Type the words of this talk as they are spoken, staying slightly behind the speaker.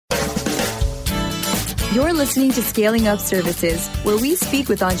You're listening to Scaling Up Services, where we speak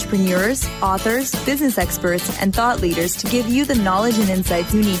with entrepreneurs, authors, business experts, and thought leaders to give you the knowledge and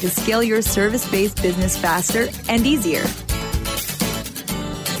insights you need to scale your service-based business faster and easier.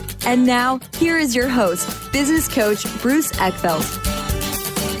 And now, here is your host, business coach Bruce Eckfeldt.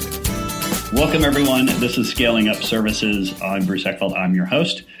 Welcome, everyone. This is Scaling Up Services. I'm Bruce Eckfeldt. I'm your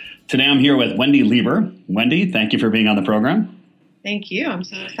host. Today, I'm here with Wendy Lieber. Wendy, thank you for being on the program. Thank you. I'm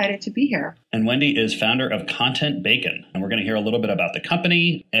so excited to be here. And Wendy is founder of Content Bacon. And we're going to hear a little bit about the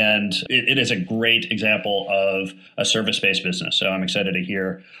company. And it is a great example of a service-based business. So I'm excited to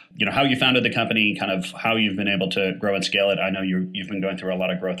hear, how you founded the company, kind of how you've been able to grow and scale it. I know you've been going through a lot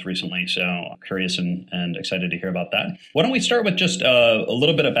of growth recently. So I'm curious and excited to hear about that. Why don't we start with just a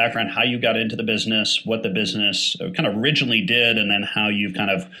little bit of background, how you got into the business, what the business kind of originally did, and then how you've kind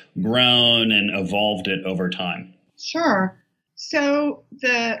of grown and evolved it over time. Sure. So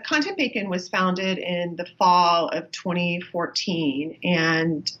the Content Bacon was founded in the fall of 2014,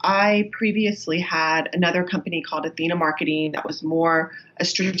 and I previously had another company called Athena Marketing that was more a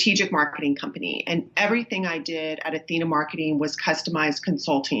strategic marketing company, and everything I did at Athena Marketing was customized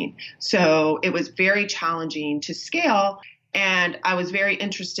consulting. So it was very challenging to scale, and I was very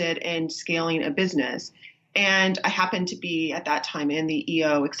interested in scaling a business. And I happened to be at that time in the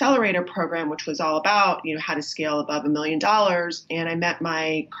EO Accelerator program, which was all about, how to scale above $1 million. And I met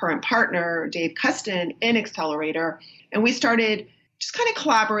my current partner, Dave Custon, in Accelerator. And we started just kind of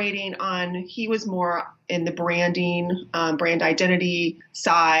collaborating on, he was more in the branding, brand identity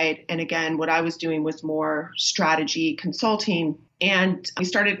side. And again, what I was doing was more strategy consulting. And we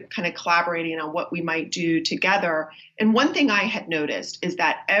started kind of collaborating on what we might do together. And one thing I had noticed is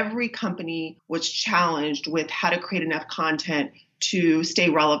that every company was challenged with how to create enough content to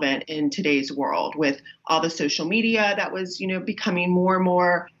stay relevant in today's world, with all the social media that was, becoming more and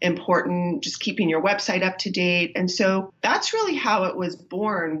more important, just keeping your website up to date. And so that's really how it was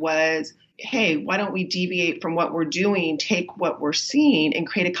born, was, hey, why don't we deviate from what we're doing, take what we're seeing, and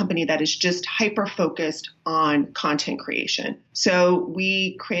create a company that is just hyper-focused on content creation. So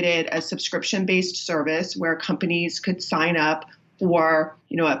we created a subscription-based service where companies could sign up for,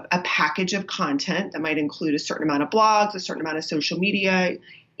 a package of content that might include a certain amount of blogs, a certain amount of social media,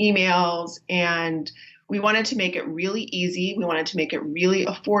 emails, and we wanted to make it really easy. We wanted to make it really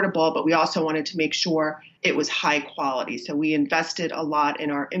affordable, but we also wanted to make sure it was high quality. So we invested a lot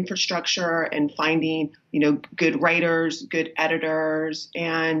in our infrastructure and finding, good writers, good editors,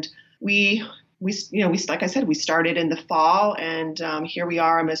 and we like I said, we started in the fall, and here we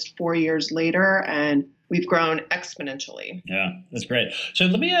are almost 4 years later, and we've grown exponentially. Yeah, that's great. So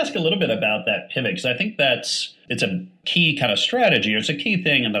let me ask a little bit about that pivot, because I think it's a key kind of strategy. It's a key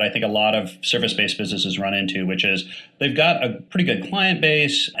thing, and that I think a lot of service-based businesses run into, which is they've got a pretty good client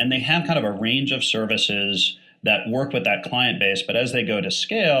base, and they have kind of a range of services that work with that client base. But as they go to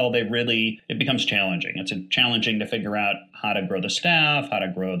scale, it becomes challenging. It's challenging to figure out how to grow the staff, how to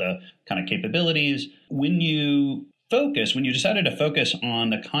grow the kind of capabilities. When you decided to focus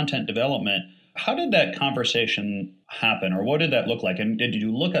on the content development, how did that conversation happen, or what did that look like? And did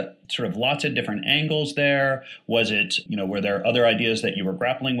you look at sort of lots of different angles there? Was it, were there other ideas that you were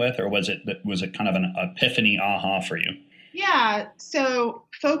grappling with, or was it kind of an epiphany aha for you? Yeah, so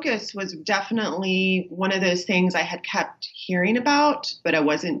focus was definitely one of those things I had kept hearing about, but I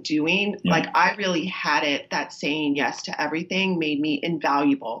wasn't doing. Yeah. Like, I really had it that saying yes to everything made me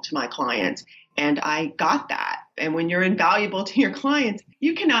invaluable to my clients. And I got that. And when you're invaluable to your clients,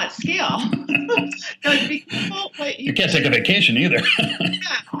 you cannot scale. So you can't take a vacation either. Yeah.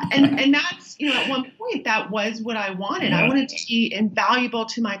 And that's, at one point, that was what I wanted. Yeah. I wanted to be invaluable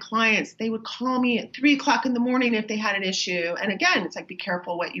to my clients. They would call me at 3:00 in the morning if they had an issue. And again, it's like, be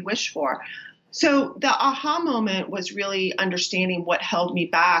careful what you wish for. So the aha moment was really understanding what held me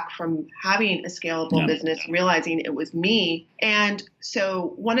back from having a scalable business, realizing it was me. And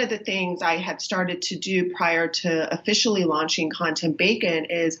so one of the things I had started to do prior to officially launching Content Bacon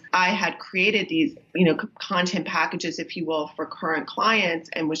is I had created these, content packages, if you will, for current clients,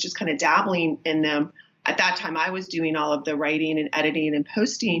 and was just kind of dabbling in them. At that time, I was doing all of the writing and editing and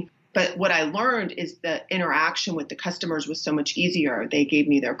posting. But what I learned is the interaction with the customers was so much easier. They gave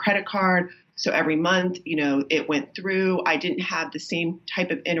me their credit card. So every month, it went through. I didn't have the same type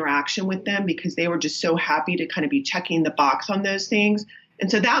of interaction with them because they were just so happy to kind of be checking the box on those things.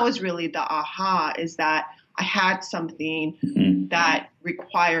 And so that was really the aha, is that I had something that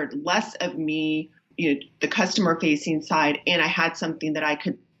required less of me, the customer facing side, and I had something that I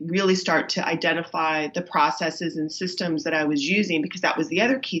could really start to identify the processes and systems that I was using, because that was the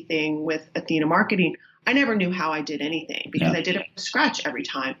other key thing with Athena Marketing. I never knew how I did anything because I did it from scratch every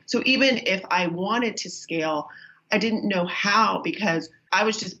time. So even if I wanted to scale, I didn't know how because I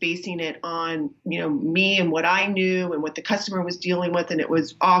was just basing it on, me and what I knew and what the customer was dealing with. And it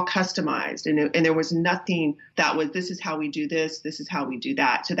was all customized. And there was nothing that was, this is how we do this. This is how we do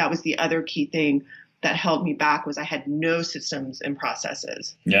that. So that was the other key thing that held me back was I had no systems and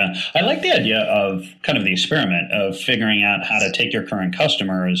processes. Yeah. I like the idea of kind of the experiment of figuring out how to take your current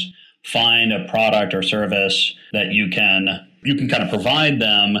customers, find a product or service that you can kind of provide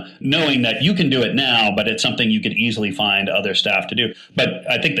them, knowing that you can do it now, but it's something you could easily find other staff to do. But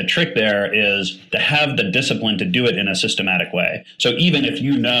I think the trick there is to have the discipline to do it in a systematic way. So even if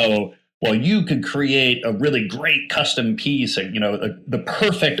you could create a really great custom piece, the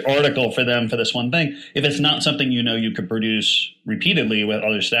perfect article for them for this one thing. If it's not something you could produce repeatedly with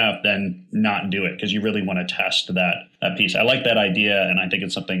other staff, then not do it because you really want to test that piece. I like that idea, and I think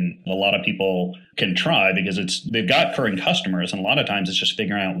it's something a lot of people can try because they've got current customers, and a lot of times it's just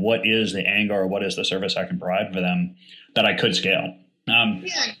figuring out what is the angle or what is the service I can provide for them that I could scale.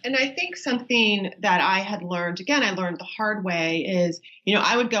 And I think something that I had learned, again, I learned the hard way is,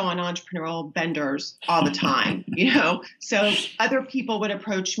 I would go on entrepreneurial benders all the time, so other people would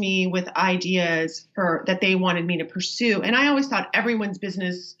approach me with ideas that they wanted me to pursue. And I always thought everyone's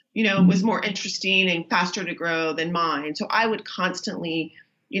business, was more interesting and faster to grow than mine. So I would constantly,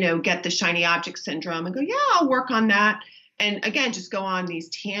 get the shiny object syndrome and go, yeah, I'll work on that. And again, just go on these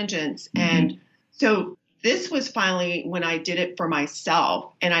tangents. And so this was finally when I did it for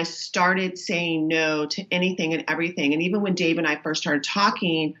myself and I started saying no to anything and everything. And even when Dave and I first started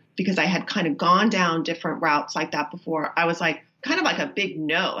talking, because I had kind of gone down different routes like that before, I was like, kind of like a big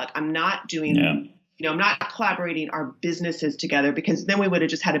no, like I'm not doing, I'm not collaborating our businesses together because then we would have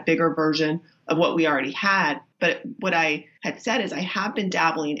just had a bigger version of what we already had. But what I had said is I have been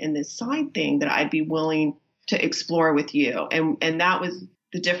dabbling in this side thing that I'd be willing to explore with you. And that was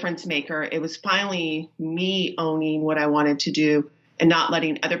the difference maker. It was finally me owning what I wanted to do and not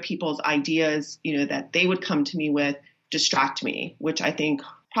letting other people's ideas, that they would come to me with distract me, which I think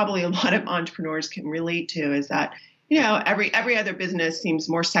probably a lot of entrepreneurs can relate to is that, every other business seems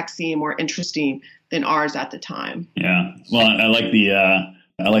more sexy and more interesting than ours at the time. Yeah. Well, I like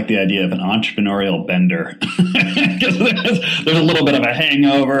the idea of an entrepreneurial bender because there's a little bit of a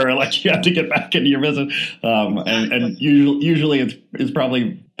hangover, like you have to get back into your business. And usually it's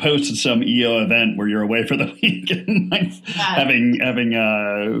probably post some EO event where you're away for the week and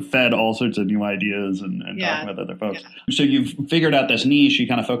having fed all sorts of new ideas and talking with other folks. Yeah. So you've figured out this niche, you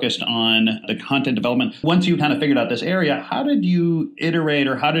kind of focused on the content development. Once you kind of figured out this area, how did you iterate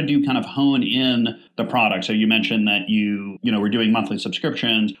or how did you kind of hone in the product? So you mentioned that you were doing monthly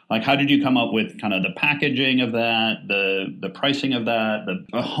subscriptions. Like how did you come up with kind of the packaging of that, the pricing of that,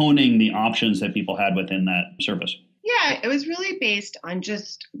 the honing the options that people had within that service? Yeah, it was really based on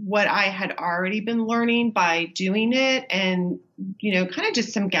just what I had already been learning by doing it and, kind of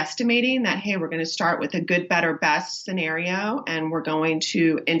just some guesstimating that, hey, we're going to start with a good, better, best scenario and we're going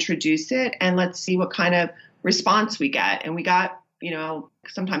to introduce it and let's see what kind of response we get. And we got,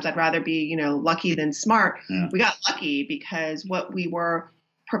 sometimes I'd rather be, lucky than smart. Yeah. We got lucky because what we were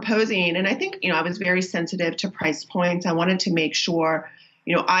proposing, and I think, I was very sensitive to price points. I wanted to make sure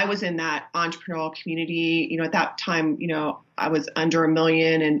I was in that entrepreneurial community, at that time, I was under $1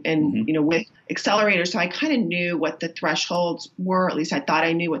 million and with accelerators. So I kind of knew what the thresholds were, at least I thought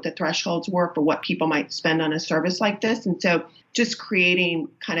I knew what the thresholds were for what people might spend on a service like this. And so just creating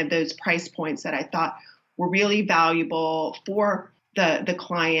kind of those price points that I thought were really valuable for the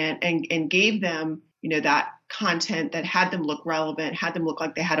client and gave them, that content that had them look relevant, had them look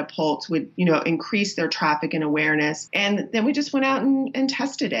like they had a pulse, would, increase their traffic and awareness. And then we just went out and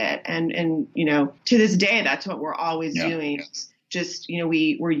tested it. And to this day, that's what we're always doing. Just,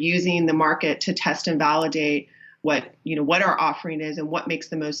 we're using the market to test and validate what our offering is and what makes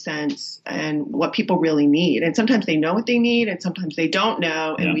the most sense and what people really need. And sometimes they know what they need and sometimes they don't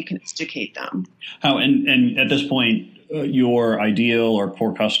know, and we can educate them. How, and at this point, your ideal or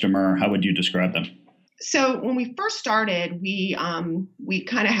core customer, how would you describe them? So when we first started, we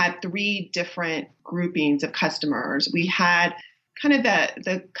kind of had 3 different groupings of customers. We had kind of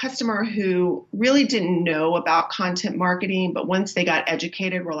the customer who really didn't know about content marketing, but once they got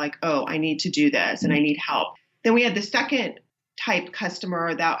educated, were like, oh, I need to do this and I need help. Then we had the second type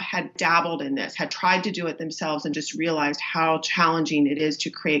customer that had dabbled in this, had tried to do it themselves and just realized how challenging it is to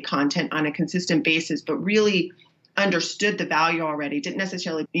create content on a consistent basis, but really understood the value already, didn't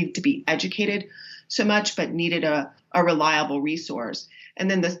necessarily need to be educated so much, but needed a reliable resource.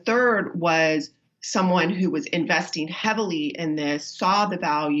 And then the third was someone who was investing heavily in this, saw the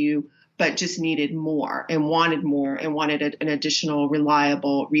value, but just needed more and wanted an additional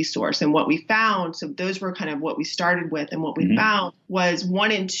reliable resource. And what we found, so those were kind of what we started with. And what we found was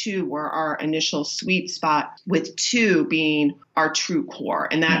 1 and 2 were our initial sweet spot, with 2 being our true core.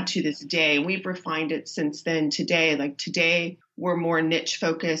 And that to this day, we've refined it since then. Today, we're more niche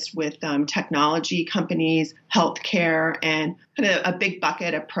focused with technology companies, healthcare, and kind of a big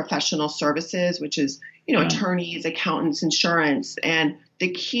bucket of professional services, which is, attorneys, accountants, insurance. And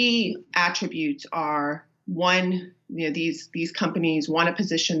the key attributes are, one, these companies want to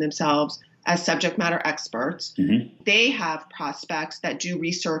position themselves as subject matter experts. They have prospects that do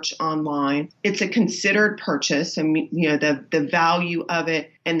research online. It's a considered purchase, and the value of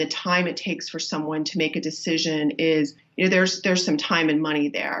it and the time it takes for someone to make a decision is, there's some time and money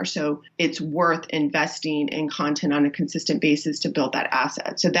there. So it's worth investing in content on a consistent basis to build that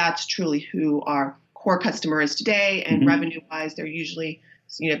asset. So that's truly who our core customer is today, and revenue-wise, they're usually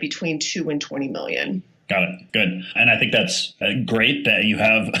between 2 and 20 million. Got it. Good. And I think that's great that you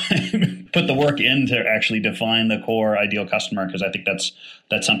have put the work in to actually define the core ideal customer, because I think that's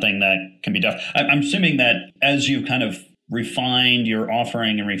something that can be done. I'm assuming that as you kind of refined your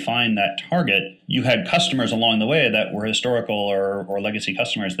offering and refined that target, you had customers along the way that were historical or legacy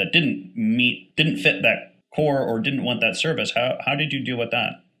customers that didn't fit that core or didn't want that service. How did you deal with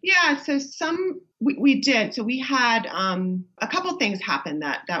that? Yeah, so we did. So we had a couple things happen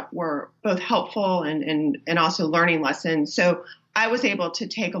that were both helpful and also learning lessons. So I was able to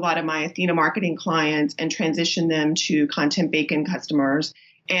take a lot of my Athena marketing clients and transition them to Content Bacon customers.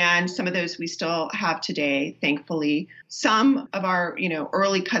 And some of those we still have today, thankfully. Some of our,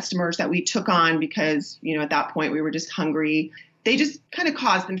 early customers that we took on because, at that point we were just hungry, they just kind of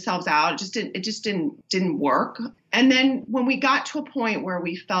caused themselves out. It just didn't work. And then when we got to a point where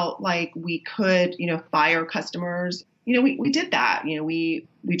we felt like we could, fire customers, we did that. We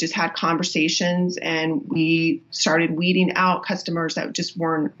just had conversations and we started weeding out customers that just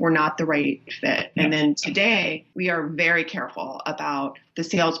were not the right fit. Yeah. And then today we are very careful about the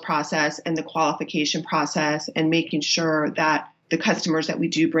sales process and the qualification process and making sure that the customers that we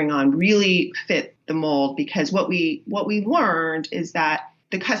do bring on really fit the mold, because what we learned is that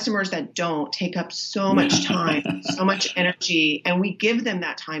the customers that don't take up so much time, so much energy, and we give them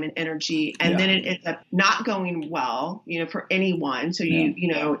that time and energy, and then it ends up not going well, for anyone. So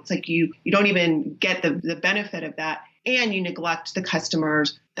it's like you don't even get the benefit of that, and you neglect the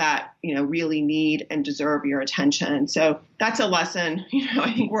customers that really need and deserve your attention. So that's a lesson.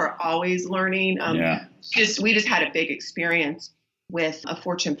 I think we're always learning. We just had a big experience with a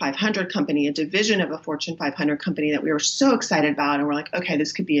Fortune 500 company, a division of a Fortune 500 company that we were so excited about. And we're like, okay,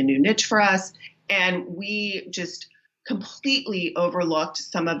 this could be a new niche for us. And we just completely overlooked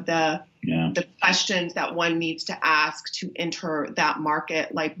some of the questions that one needs to ask to enter that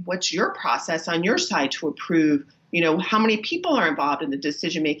market. Like, what's your process on your side to approve? How many people are involved in the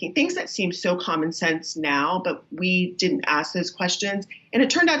decision-making? Things that seem so common sense now, but we didn't ask those questions. And it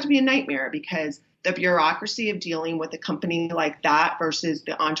turned out to be a nightmare, because the bureaucracy of dealing with a company like that versus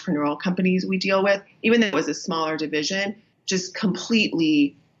the entrepreneurial companies we deal with, even though it was a smaller division, just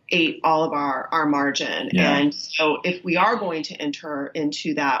completely ate all of our margin. Yeah. And so if we are going to enter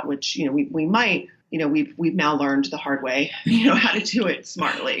into that, which, we might, we've now learned the hard way, how to do it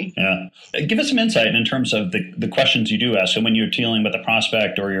smartly. Yeah. Give us some insight in terms of the questions you do ask. So when you're dealing with a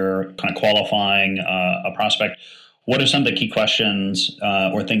prospect or you're kind of qualifying a prospect, what are some of the key questions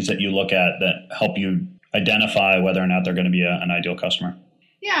or things that you look at that help you identify whether or not they're going to be an ideal customer?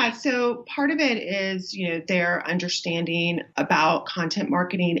 Yeah, so part of it is, their understanding about content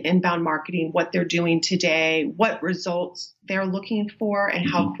marketing, inbound marketing, what they're doing today, what results they're looking for, and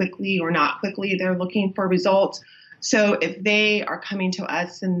how quickly or not quickly they're looking for results. So if they are coming to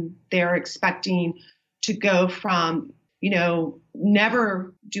us and they're expecting to go from,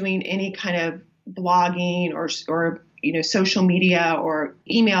 never doing any kind of blogging or social media or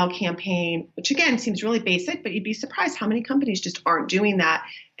email campaign, which again seems really basic, but you'd be surprised how many companies just aren't doing that.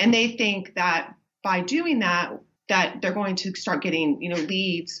 And they think that by doing that they're going to start getting,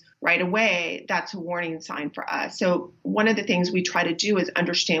 leads right away. That's a warning sign for us. So one of the things we try to do is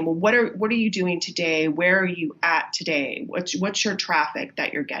understand, well, what are you doing today? Where are you at today? What's your traffic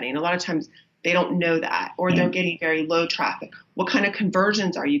that you're getting? A lot of times they don't know that, or they're getting very low traffic. What kind of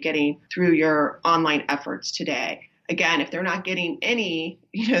conversions are you getting through your online efforts today? Again, if they're not getting any,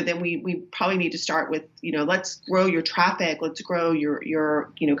 then we probably need to start with, let's grow your traffic. Let's grow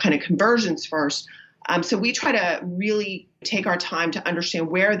your kind of conversions first. So we try to really take our time to understand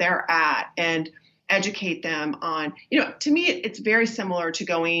where they're at and educate them on, to me, it's very similar to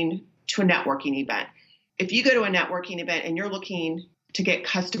going to a networking event. If you go to a networking event and you're looking to get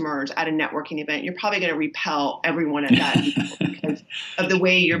customers at a networking event, you're probably going to repel everyone at that because of the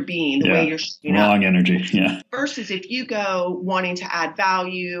way you're being, the way you're showing up. Wrong energy. Yeah. Versus if you go wanting to add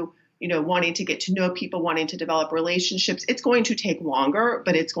value, wanting to get to know people, wanting to develop relationships, it's going to take longer,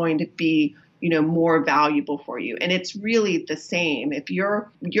 but it's going to be, more valuable for you. And it's really the same. If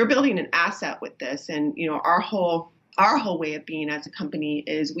you're building an asset with this, and, our whole way of being as a company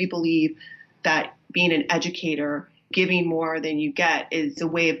is we believe that being an educator, giving more than you get, is a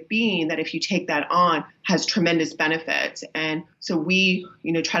way of being that if you take that on has tremendous benefits. And so we,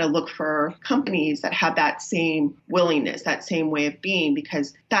 try to look for companies that have that same willingness, that same way of being,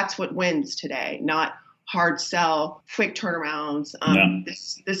 because that's what wins today, not hard sell, quick turnarounds.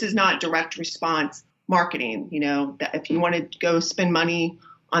 This is not direct response marketing. That if you want to go spend money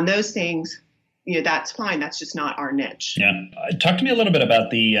on those things, that's fine. That's just not our niche. Yeah. Talk to me a little bit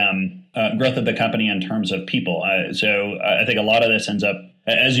about the growth of the company in terms of people. So I think a lot of this ends up,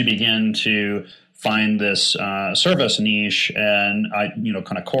 as you begin to find this service niche and,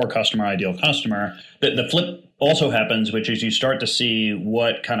 kind of core customer, ideal customer, the flip also happens, which is you start to see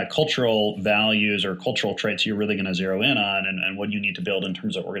what kind of cultural values or cultural traits you're really going to zero in on and what you need to build in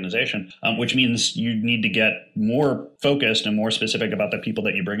terms of organization, which means you need to get more focused and more specific about the people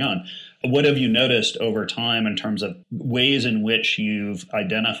that you bring on. What have you noticed over time in terms of ways in which you've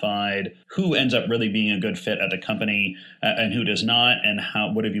identified who ends up really being a good fit at the company and who does not, and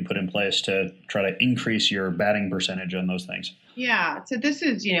what have you put in place to try to increase your batting percentage on those things? Yeah. So this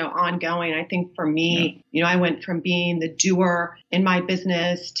is, ongoing. I think for me, I went from being the doer in my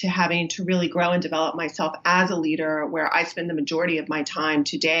business to having to really grow and develop myself as a leader, where I spend the majority of my time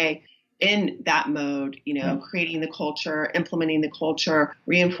today in that mode, creating the culture, implementing the culture,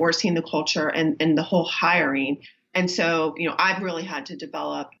 reinforcing the culture, and the whole hiring. And so, I've really had to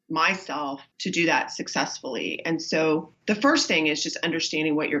develop myself to do that successfully. And so the first thing is just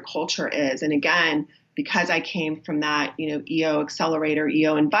understanding what your culture is. And again, because I came from that, EO accelerator,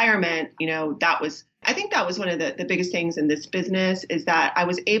 EO environment, I think that was one of the biggest things in this business, is that I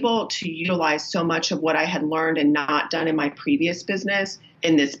was able to utilize so much of what I had learned and not done in my previous business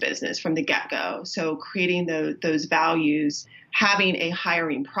in this business from the get-go. So creating those values, having a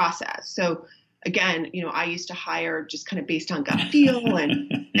hiring process. So again, I used to hire just kind of based on gut feel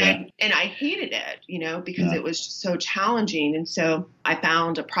and I hated it, because it was just so challenging. And so I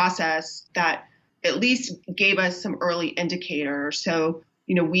found a process that at least gave us some early indicators. So,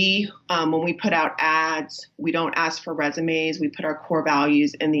 we, when we put out ads, we don't ask for resumes. We put our core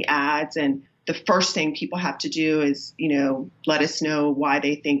values in the ads. And the first thing people have to do is, let us know why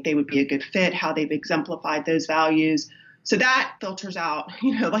they think they would be a good fit, how they've exemplified those values. So that filters out,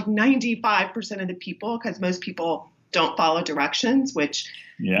 like 95% of the people, because most people don't follow directions, which,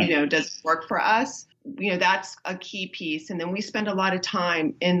 doesn't work for us. That's a key piece. And then we spend a lot of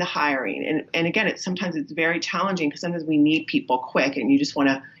time in the hiring. And again, sometimes it's very challenging because sometimes we need people quick and you just want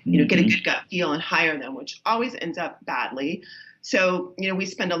to, get a good gut feel and hire them, which always ends up badly. So, we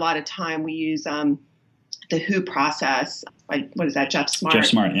spend a lot of time. We use the WHO process. What is that? Jeff Smart. Jeff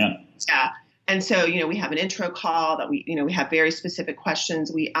Smart, yeah. Yeah. And so, we have an intro call that we have very specific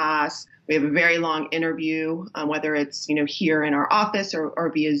questions we ask. We have a very long interview, whether it's, here in our office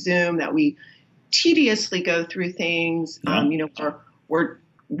or via Zoom, that we tediously go through things. We're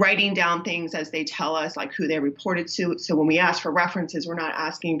writing down things as they tell us, like who they reported to. So when we ask for references, we're not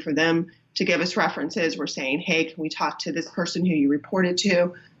asking for them to give us references. We're saying, hey, can we talk to this person who you reported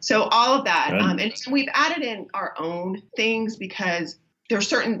to? So all of that. And we've added in our own things because there are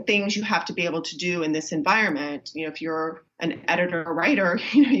certain things you have to be able to do in this environment. If you're an editor or writer,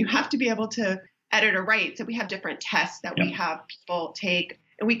 you have to be able to edit or write. So we have different tests that we have people take.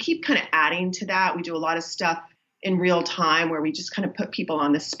 And we keep kind of adding to that. We do a lot of stuff in real time where we just kind of put people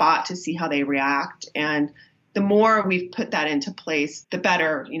on the spot to see how they react. And the more we've put that into place, the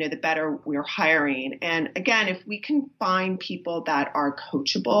better we're hiring. And again, if we can find people that are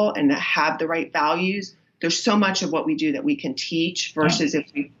coachable and that have the right values, there's so much of what we do that we can teach versus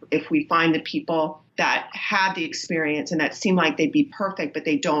if we find the people that have the experience and that seem like they'd be perfect, but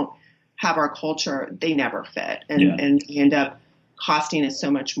they don't have our culture, they never fit. And we end up costing us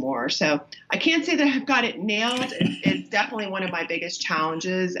so much more. So I can't say that I've got it nailed. It's definitely one of my biggest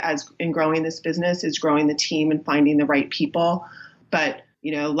challenges in growing this business is growing the team and finding the right people. But,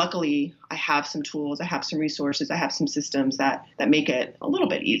 luckily I have some tools, I have some resources, I have some systems that make it a little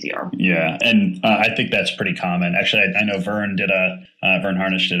bit easier. Yeah. And I think that's pretty common. Actually, I know Vern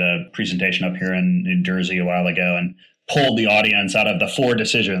Harnish did a presentation up here in New Jersey a while ago and pulled the audience out of the 4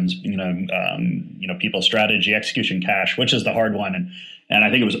 decisions, people strategy, execution, cash, which is the hard one. And I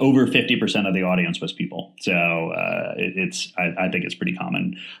think it was over 50% of the audience was people. So I think it's pretty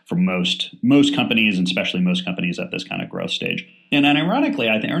common for most companies, and especially most companies at this kind of growth stage. And then ironically,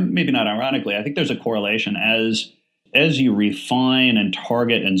 I think, or maybe not ironically, I think there's a correlation as you refine and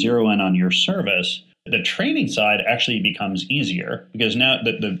target and zero in on your service, the training side actually becomes easier, because now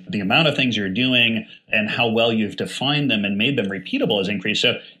the amount of things you're doing and how well you've defined them and made them repeatable has increased.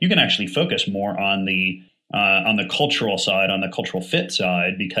 So you can actually focus more on the cultural side, on the cultural fit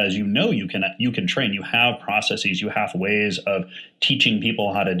side, because you can train. You have processes, you have ways of teaching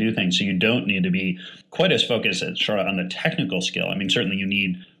people how to do things. So you don't need to be quite as focused as sort of on the technical skill. I mean, certainly you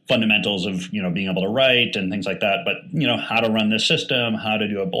need fundamentals of, being able to write and things like that, but, how to run this system, how to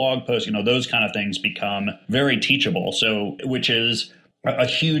do a blog post, those kind of things become very teachable. So, which is a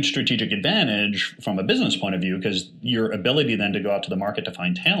huge strategic advantage from a business point of view, because your ability then to go out to the market to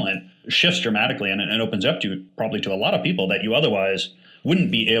find talent shifts dramatically, and it opens up probably to a lot of people that you otherwise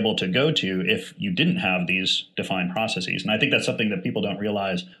wouldn't be able to go to if you didn't have these defined processes. And I think that's something that people don't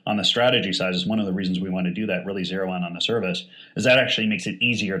realize on the strategy side is one of the reasons we want to do that, really zero in on the service, is that actually makes it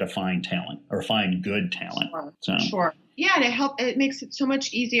easier to find talent or find good talent. Sure. Yeah, and it makes it so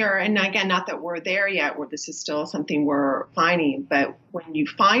much easier. And again, not that we're there yet, where this is still something we're finding, but when you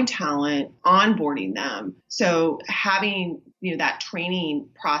find talent, onboarding them. So having that training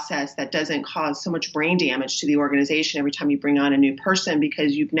process that doesn't cause so much brain damage to the organization every time you bring on a new person,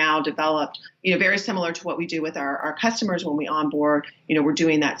 because you've now developed, very similar to what we do with our customers when we onboard, we're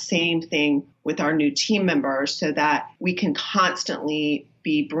doing that same thing with our new team members, so that we can constantly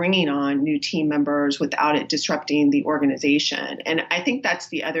be bringing on new team members without it disrupting the organization. And I think that's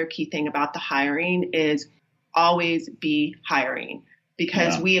the other key thing about the hiring is always be hiring.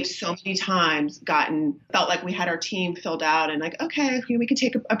 Because we have so many times felt like we had our team filled out and like, okay, we can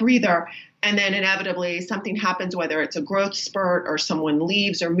take a breather. And then inevitably something happens, whether it's a growth spurt or someone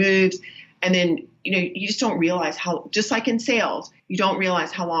leaves or moves. And then, you just don't realize how, just like in sales, you don't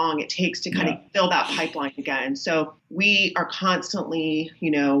realize how long it takes to kind of fill that pipeline again. So we are constantly,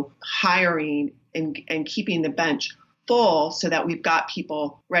 hiring and keeping the bench full so that we've got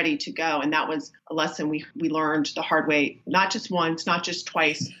people ready to go. And that was a lesson we learned the hard way, not just once, not just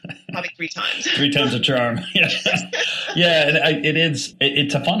twice, probably 3 times. 3 times a charm.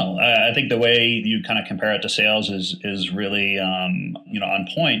 It's a funnel. I think the way you kind of compare it to sales is really, on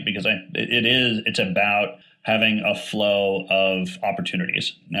point, because it's about having a flow of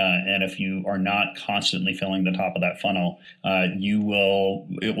opportunities. And if you are not constantly filling the top of that funnel,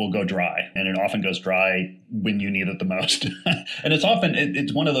 it will go dry. And it often goes dry when you need it the most. And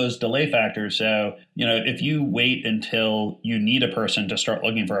it's one of those delay factors. So, if you wait until you need a person to start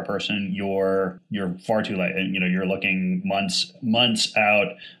looking for a person, you're far too late. And, you're looking months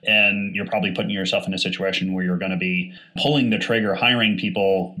out, and you're probably putting yourself in a situation where you're going to be pulling the trigger, hiring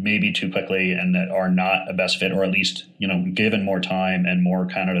people maybe too quickly and that are not a best fit, or at least, given more time and more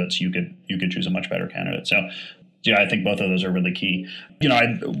candidates, you could choose a much better candidate. So, I think both of those are really key.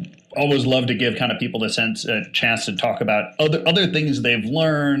 I always love to give kind of people a chance to talk about other things they've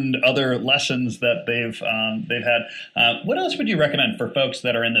learned, other lessons that they've had. What else would you recommend for folks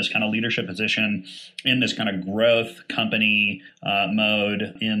that are in this kind of leadership position, in this kind of growth company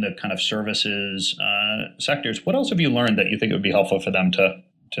mode, in the kind of services sectors? What else have you learned that you think it would be helpful for them to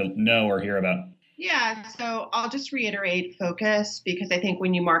know or hear about? Yeah, so I'll just reiterate focus, because I think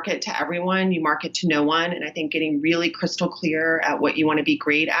when you market to everyone, you market to no one. And I think getting really crystal clear at what you want to be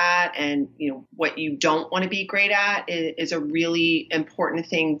great at and what you don't want to be great at is a really important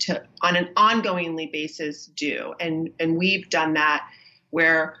thing to, on an ongoingly basis, do. And we've done that,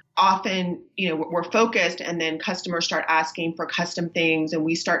 where often, we're focused, and then customers start asking for custom things and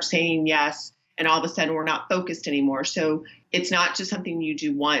we start saying yes. And all of a sudden we're not focused anymore. So it's not just something you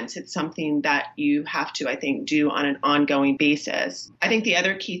do once. It's something that you have to, I think, do on an ongoing basis. I think the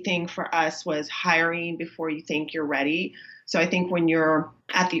other key thing for us was hiring before you think you're ready. So I think when you're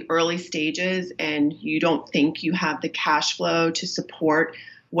at the early stages and you don't think you have the cash flow to support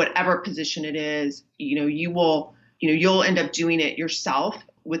whatever position it is, you'll end up doing it yourself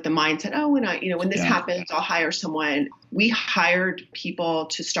with the mindset, when this happens, I'll hire someone. We hired people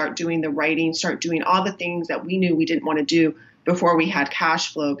to start doing the writing, start doing all the things that we knew we didn't want to do before we had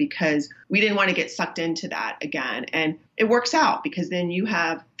cash flow, because we didn't want to get sucked into that again. And it works out, because then you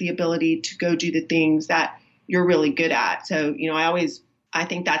have the ability to go do the things that you're really good at. So, I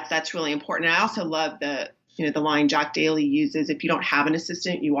think that's really important. And I also love the line Jack Daly uses: if you don't have an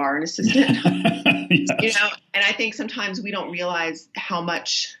assistant, you are an assistant. Yes. And I think sometimes we don't realize how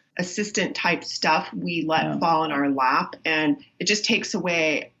much assistant type stuff we let fall in our lap, and it just takes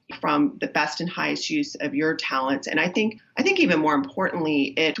away, from the best and highest use of your talents. And I think even more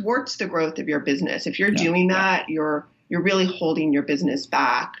importantly, it thwarts the growth of your business. If you're doing that, you're really holding your business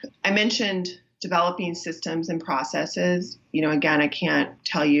back. I mentioned developing systems and processes. Again, I can't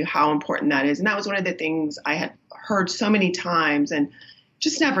tell you how important that is. And that was one of the things I had heard so many times and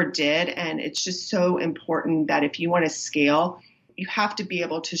just never did. And it's just so important that if you want to scale, you have to be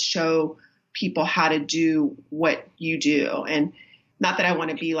able to show people how to do what you do. And not that I want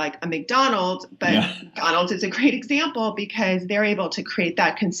to be like a McDonald's, but McDonald's is a great example because they're able to create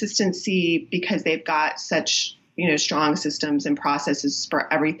that consistency because they've got such strong systems and processes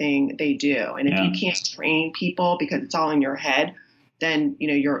for everything they do. And if you can't train people because it's all in your head, then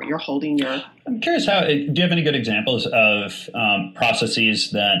you're holding your. I'm curious, do you have any good examples of processes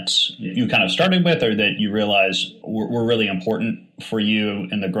that you kind of started with, or that you realize were really important for you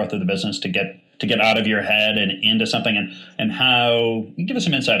in the growth of the business to get out of your head and into something, and how? Give us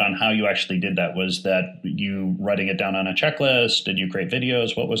some insight on how you actually did that. Was that you writing it down on a checklist? Did you create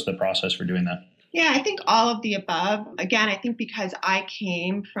videos? What was the process for doing that? Yeah, I think all of the above. Again, I think because I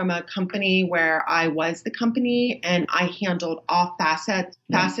came from a company where I was the company and I handled all facets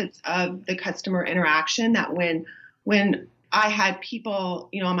of the customer interaction, that when I had people,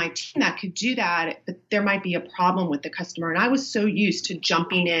 on my team that could do that, but there might be a problem with the customer. And I was so used to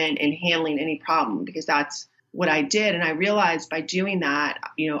jumping in and handling any problem because that's what I did. And I realized by doing that,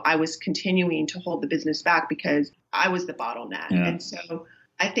 I was continuing to hold the business back because I was the bottleneck. Yeah. And so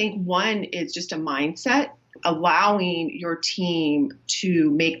I think one is just a mindset, allowing your team to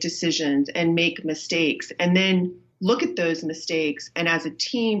make decisions and make mistakes, and then look at those mistakes and as a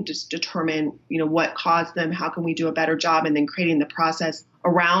team just determine, what caused them, how can we do a better job, and then creating the process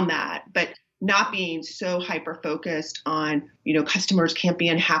around that. But not being so hyper-focused on, customers can't be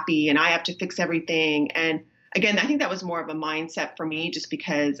unhappy and I have to fix everything. And again, I think that was more of a mindset for me just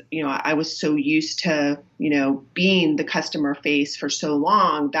because, I was so used to, being the customer face for so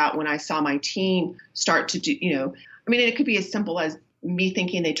long that when I saw my team start to do, it could be as simple as me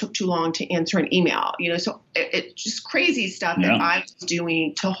thinking they took too long to answer an email, so it's just crazy stuff that I was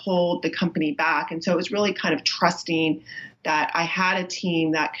doing to hold the company back. And so it was really kind of trusting that I had a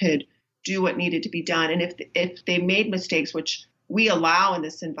team that could do what needed to be done. And if they made mistakes, which we allow in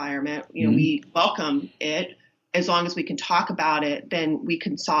this environment, we welcome it. As long as we can talk about it, then we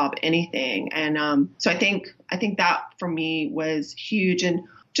can solve anything. And so I think that for me was huge, and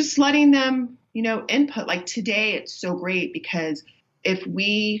just letting them, input. Like today, it's so great because if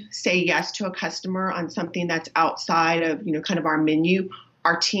we say yes to a customer on something that's outside of, kind of our menu,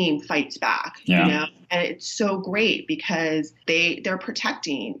 our team fights back, and it's so great because they're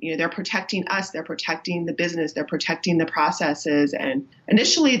protecting, they're protecting us, they're protecting the business, they're protecting the processes. And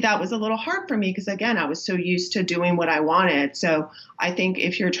initially that was a little hard for me because again, I was so used to doing what I wanted. So I think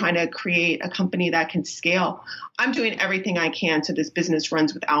if you're trying to create a company that can scale, I'm doing everything I can so this business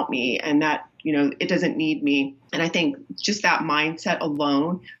runs without me and that, it doesn't need me. And I think just that mindset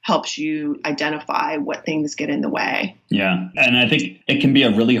alone helps you identify what things get in the way. Yeah. And I think it can be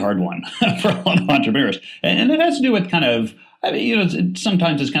a really hard one for a lot of entrepreneurs. And it has to do with kind of,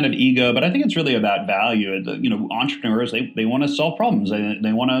 sometimes it's kind of ego, but I think it's really about value. Entrepreneurs, they want to solve problems.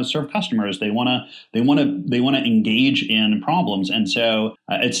 They want to serve customers. They want to engage in problems. And so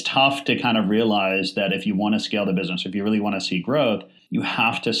it's tough to kind of realize that if you want to scale the business, if you really want to see growth, you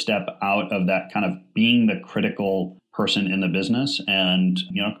have to step out of that kind of being the critical person in the business and,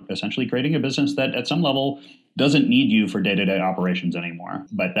 essentially creating a business that at some level doesn't need you for day-to-day operations anymore.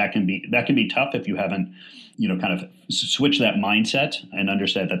 But that can be tough if you haven't, kind of switch that mindset and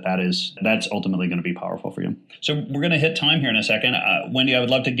understand that's ultimately going to be powerful for you. So we're going to hit time here in a second. Wendy, I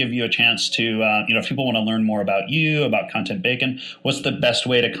would love to give you a chance to, if people want to learn more about you, about Content Bacon, what's the best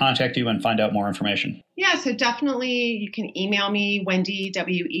way to contact you and find out more information? Yeah, so definitely you can email me, Wendy,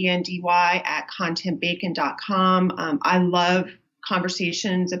 Wendy, @contentbacon.com. I love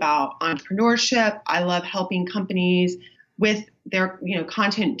conversations about entrepreneurship. I love helping companies with their,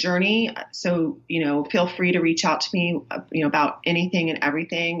 content journey. So, feel free to reach out to me, about anything and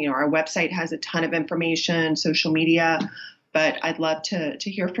everything. Our website has a ton of information, social media, but I'd love to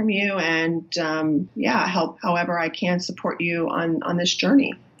hear from you and, help however I can support you on this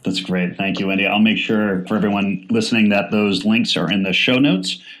journey. That's great. Thank you, Wendy. I'll make sure for everyone listening that those links are in the show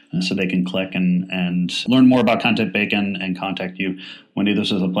notes so they can click and learn more about Content Bacon and contact you. Wendy, this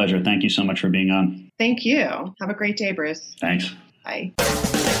was a pleasure. Thank you so much for being on. Thank you. Have a great day, Bruce. Thanks. Bye.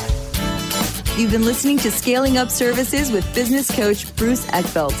 You've been listening to Scaling Up Services with business coach Bruce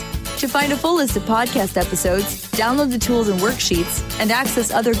Eckfeldt. To find a full list of podcast episodes, download the tools and worksheets, and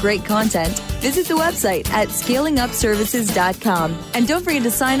access other great content, visit the website at scalingupservices.com. And don't forget to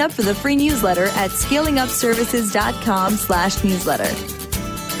sign up for the free newsletter at scalingupservices.com/newsletter.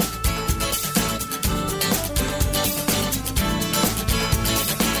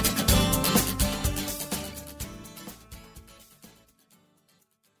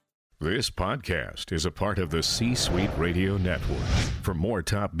 This podcast is a part of the C-Suite Radio Network. For more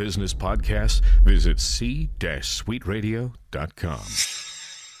top business podcasts, visit c-suiteradio.com.